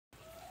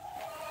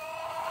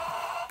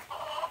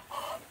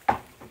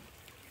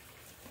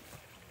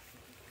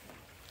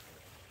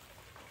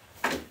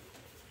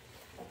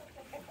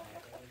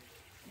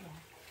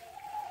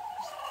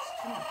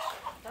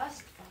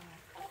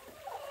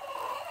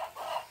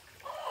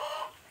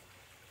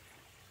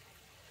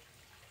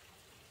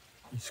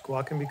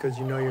squawking because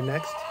you know you're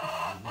next?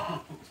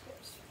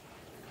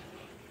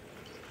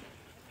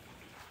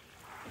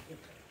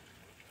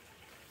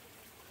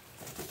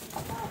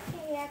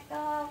 Okay,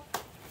 Echo.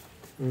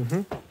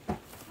 Mm-hmm.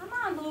 Come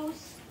on,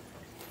 Loose.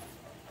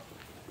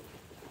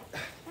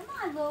 Come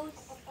on,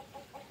 Loose.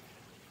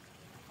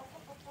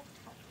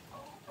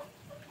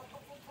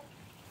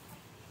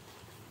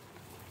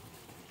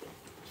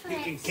 You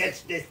can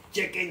catch this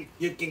chicken,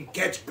 you can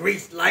catch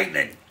greased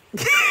lightning.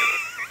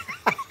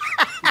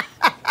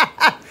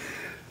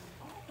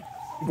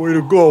 Way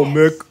to go,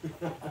 Mick.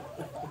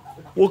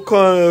 What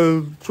kind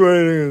of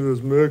training is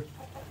this, Mick?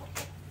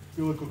 I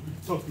feel like a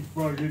Kentucky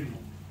Fried Idiot.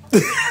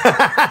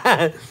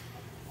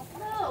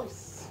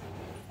 Loose.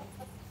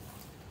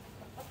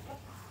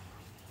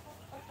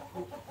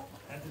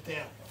 At the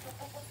tail.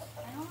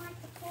 I don't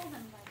like to pull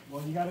them like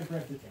Well, you gotta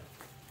grab the tail.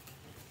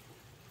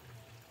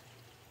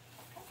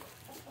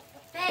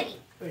 Betty.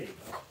 There you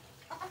go.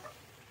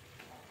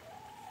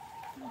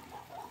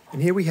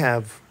 And here we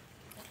have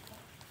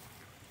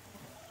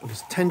what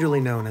is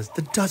tenderly known as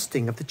the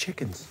dusting of the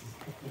chickens.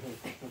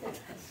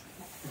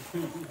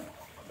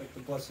 Like the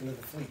blessing of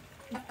the fleet.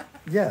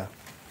 Yeah.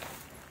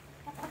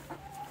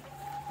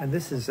 And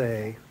this is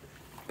a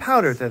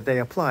powder that they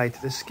apply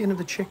to the skin of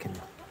the chicken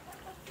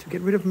to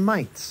get rid of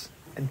mites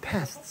and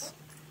pests.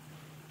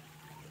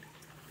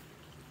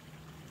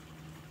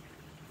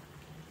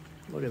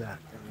 Look at that.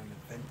 Got an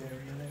vent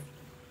area there.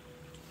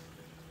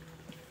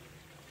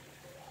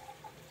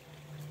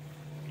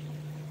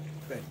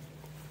 Good.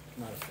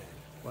 Not a fan.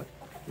 What?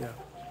 Yeah.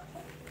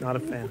 Not a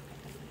fan.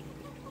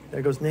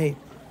 There goes Nate.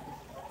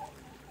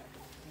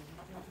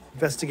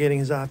 Investigating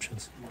his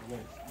options.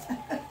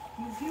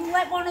 If you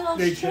let one of those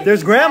They should- chickens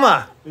There's Grandma.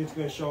 out, Nate's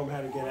gonna show him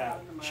how to get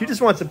out. She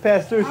just wants to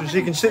pass through so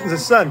she can sit in the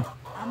sun.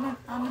 I'm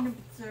an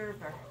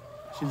observer.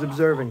 She's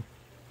observing.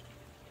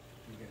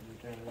 You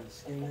got down in the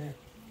skin there.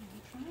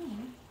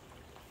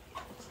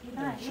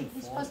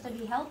 You're supposed to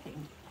be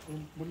helping.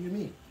 What do you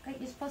mean? Right,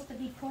 you're supposed to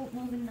be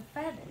moving the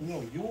feathers.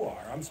 No, you are.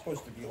 I'm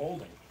supposed to be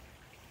holding.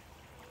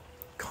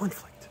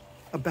 Conflict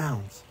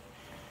abounds.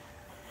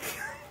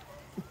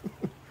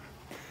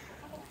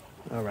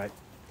 All right.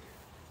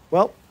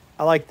 Well,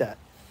 I like that.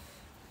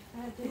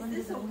 Is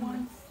this a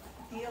one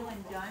deal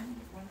and done?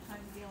 One time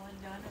deal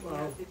and done? Or do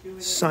you have to do it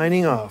every-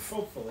 Signing off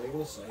Hopefully,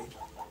 we'll see.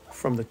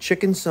 from the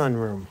chicken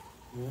sunroom.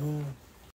 Yeah.